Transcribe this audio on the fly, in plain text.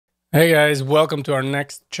Hey guys, welcome to our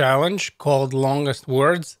next challenge called Longest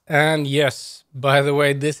Words. And yes, by the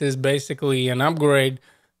way, this is basically an upgrade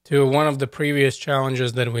to one of the previous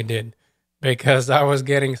challenges that we did because I was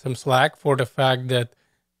getting some slack for the fact that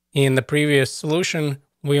in the previous solution,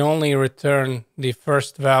 we only returned the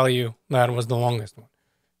first value that was the longest one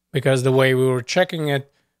because the way we were checking it,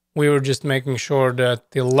 we were just making sure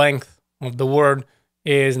that the length of the word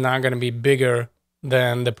is not going to be bigger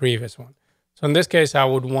than the previous one. So in this case, I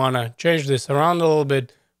would want to change this around a little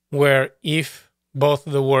bit where if both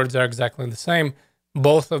of the words are exactly the same,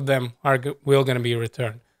 both of them will going to be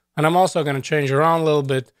returned. And I'm also going to change around a little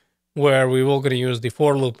bit where we will going to use the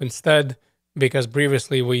for loop instead because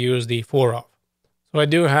previously we used the for of. So I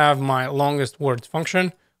do have my longest words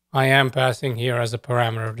function. I am passing here as a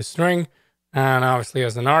parameter the string, and obviously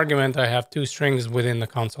as an argument, I have two strings within the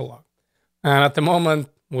console log. And at the moment,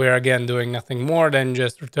 we're again doing nothing more than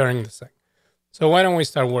just returning the thing. So why don't we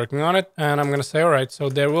start working on it? And I'm going to say, all right, so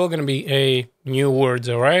there will going to be a new words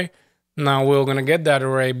array. Now we're going to get that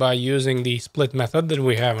array by using the split method that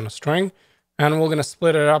we have in a string, and we're going to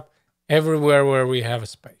split it up everywhere where we have a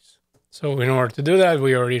space. So in order to do that,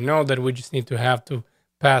 we already know that we just need to have to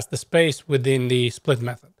pass the space within the split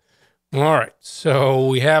method. All right, so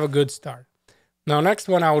we have a good start. Now, next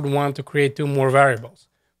one, I would want to create two more variables.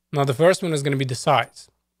 Now, the first one is going to be the size,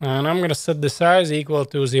 and I'm going to set the size equal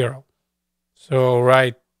to 0. So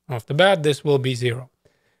right off the bat, this will be 0.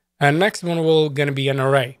 And next one will gonna be an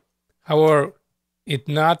array. However, it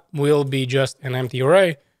not will be just an empty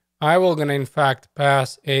array. I will gonna in fact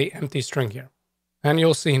pass a empty string here. And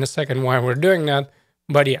you'll see in a second why we're doing that.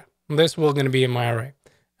 But yeah, this will gonna be in my array.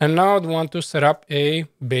 And now I'd want to set up a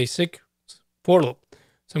basic for loop.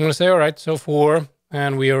 So I'm gonna say, all right, so for,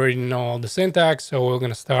 and we already know all the syntax. So we're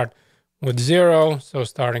gonna start with 0. So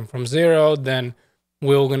starting from 0, then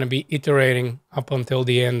we're going to be iterating up until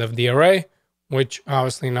the end of the array, which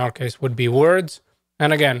obviously in our case would be words.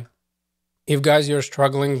 And again, if guys you're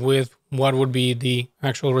struggling with what would be the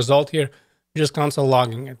actual result here, just console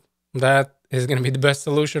logging it. That is going to be the best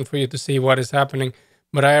solution for you to see what is happening.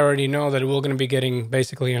 But I already know that we're going to be getting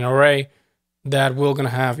basically an array that we're going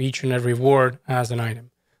to have each and every word as an item.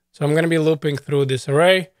 So I'm going to be looping through this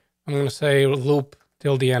array. I'm going to say loop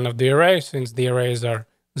till the end of the array, since the arrays are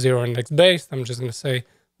 0 index based. I'm just going to say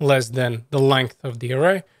less than the length of the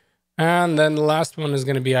array. And then the last one is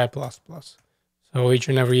going to be I++. So each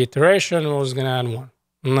and every iteration was going to add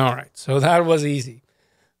 1. All right. So that was easy.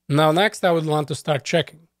 Now, next, I would want to start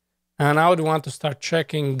checking. And I would want to start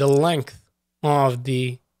checking the length of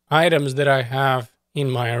the items that I have in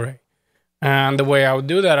my array. And the way I would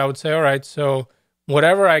do that, I would say, all right, so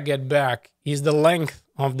whatever I get back, is the length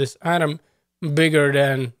of this item bigger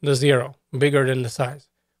than the 0, bigger than the size?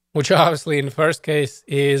 Which obviously in the first case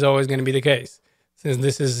is always going to be the case, since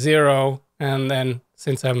this is 0, and then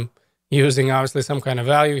since I'm using obviously some kind of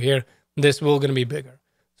value here, this will going to be bigger.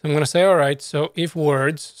 So I'm going to say, all right, so if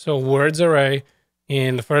words, so words array,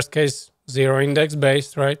 in the first case, 0 index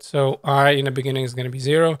based, right? So I in the beginning is going to be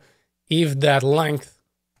 0. If that length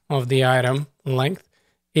of the item length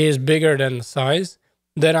is bigger than the size,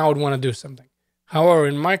 then I would want to do something. However,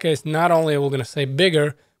 in my case, not only are we going to say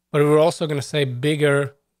bigger, but we're also going to say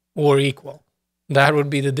bigger or equal. That would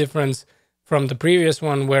be the difference from the previous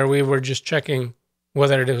one where we were just checking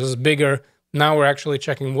whether it was bigger. Now we're actually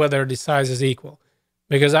checking whether the size is equal,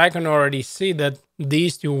 because I can already see that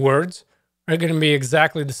these two words are going to be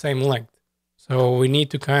exactly the same length. So we need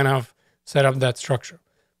to kind of set up that structure.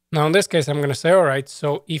 Now in this case, I'm going to say, all right,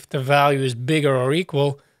 so if the value is bigger or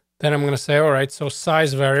equal, then I'm going to say, all right, so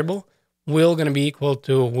size variable will going to be equal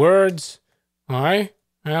to words. All right.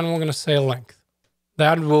 And we're going to say length.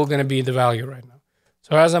 That will going to be the value right now.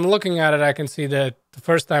 So as I'm looking at it, I can see that the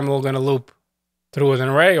first time we're going to loop through an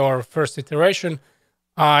array or first iteration,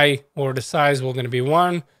 I or the size will going to be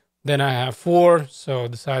 1. Then I have 4. So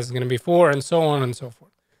the size is going to be 4 and so on and so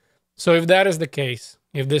forth. So if that is the case,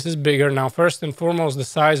 if this is bigger now, first and foremost, the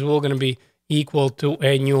size will going to be equal to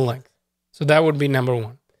a new length. So that would be number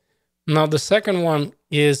 1. Now, the second one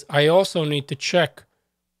is I also need to check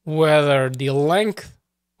whether the length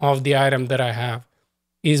of the item that I have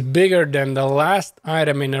is bigger than the last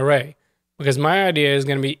item in array, because my idea is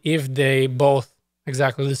going to be if they both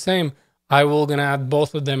exactly the same, I will going to add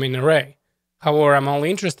both of them in array. However, I'm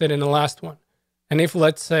only interested in the last one. And if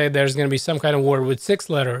let's say there's going to be some kind of word with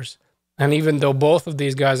 6 letters, and even though both of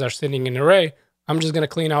these guys are sitting in array, I'm just going to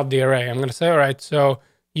clean out the array. I'm going to say, all right, so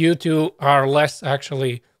you two are less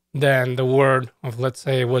actually than the word of, let's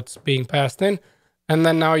say, what's being passed in. And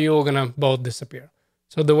then now you're going to both disappear.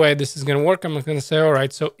 So the way this is going to work, I'm going to say, all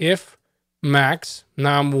right, so if max,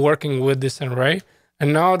 now I'm working with this array,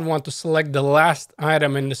 And now I'd want to select the last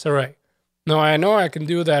item in this array. Now I know I can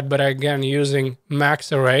do that, but again, using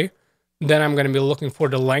max array, then I'm going to be looking for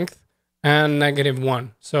the length and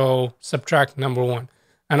 -1. So subtract number 1.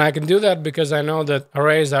 And I can do that because I know that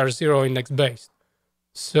arrays are 0 index based.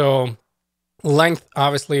 So length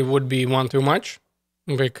obviously would be 1 too much,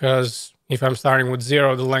 because if I'm starting with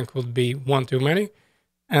 0, the length would be 1 too many.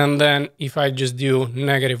 And then if I just do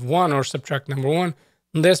 -1 or subtract number 1,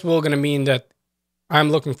 this will going to mean that I'm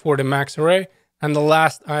looking for the max array and the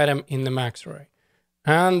last item in the max array.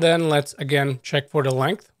 And then let's again check for the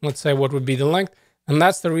length. Let's say what would be the length. And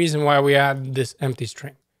that's the reason why we add this empty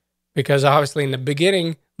string, because obviously in the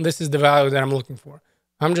beginning, this is the value that I'm looking for.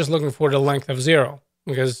 I'm just looking for the length of 0,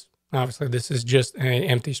 because obviously this is just an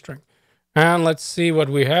empty string. And let's see what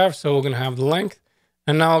we have. So we're going to have the length,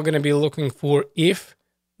 and now we're going to be looking for if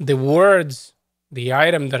the words, the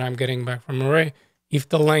item that I'm getting back from array, if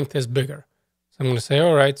the length is bigger. So I'm going to say,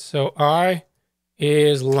 all right, so I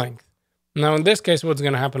is length. Now in this case, what's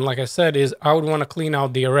going to happen, like I said, is I would want to clean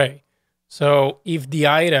out the array. So if the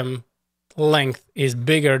item length is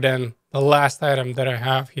bigger than the last item that I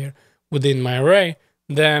have here within my array,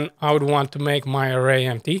 then I would want to make my array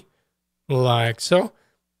empty, like so.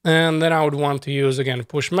 And then I would want to use again a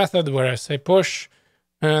push method where I say push,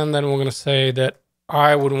 and then we're going to say that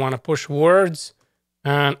I would want to push words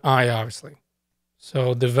and I obviously.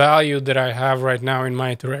 So the value that I have right now in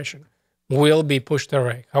my iteration will be pushed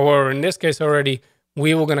array. However, in this case already,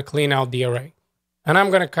 we were going to clean out the array. And I'm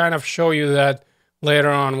going to kind of show you that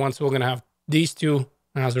later on once we're going to have these two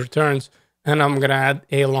as returns, and I'm going to add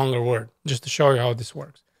a longer word just to show you how this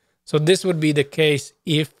works. So this would be the case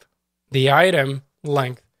if the item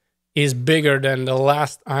length is bigger than the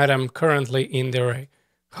last item currently in the array.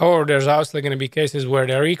 However, there's obviously going to be cases where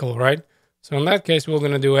they're equal, right? So in that case, we're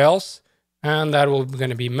going to do else, and that will be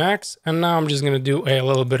going to be max. And now I'm just going to do a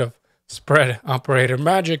little bit of spread operator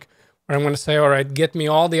magic, where I'm going to say, all right, get me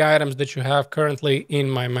all the items that you have currently in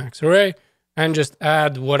my max array, and just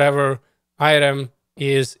add whatever item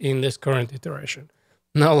is in this current iteration.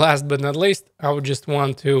 Now, last but not least, I would just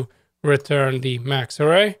want to return the max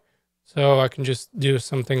array. So I can just do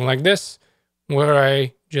something like this, where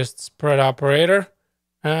I just spread operator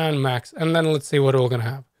and max. And then let's see what we're going to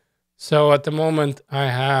have. So at the moment, I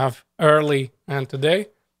have early and today.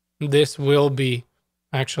 This will be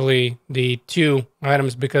actually the two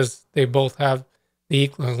items because they both have the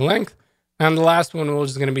equal length. And the last one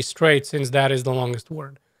was going to be straight, since that is the longest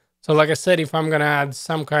word. So like I said, if I'm going to add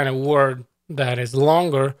some kind of word that is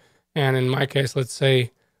longer, and in my case, let's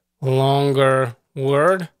say longer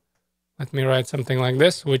word, let me write something like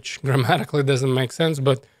this, which grammatically doesn't make sense,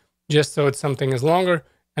 but just so it's something is longer.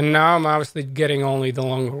 And now I'm obviously getting only the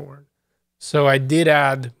longer word. So I did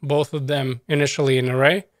add both of them initially in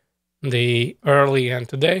array, the early and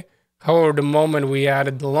today. However, the moment we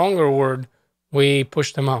added the longer word, we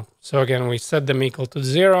pushed them out. So again, we set them equal to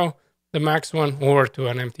 0, the max one, or to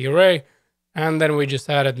an empty array. And then we just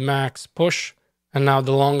added max push, and now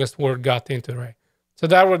the longest word got into array. So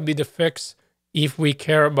that would be the fix if we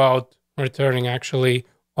care about returning actually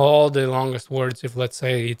all the longest words, if let's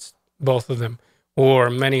say it's both of them or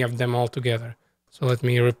many of them all together. So let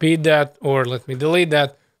me repeat that, or let me delete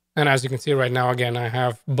that. And as you can see right now, again, I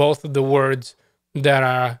have both of the words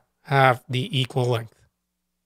that have the equal length.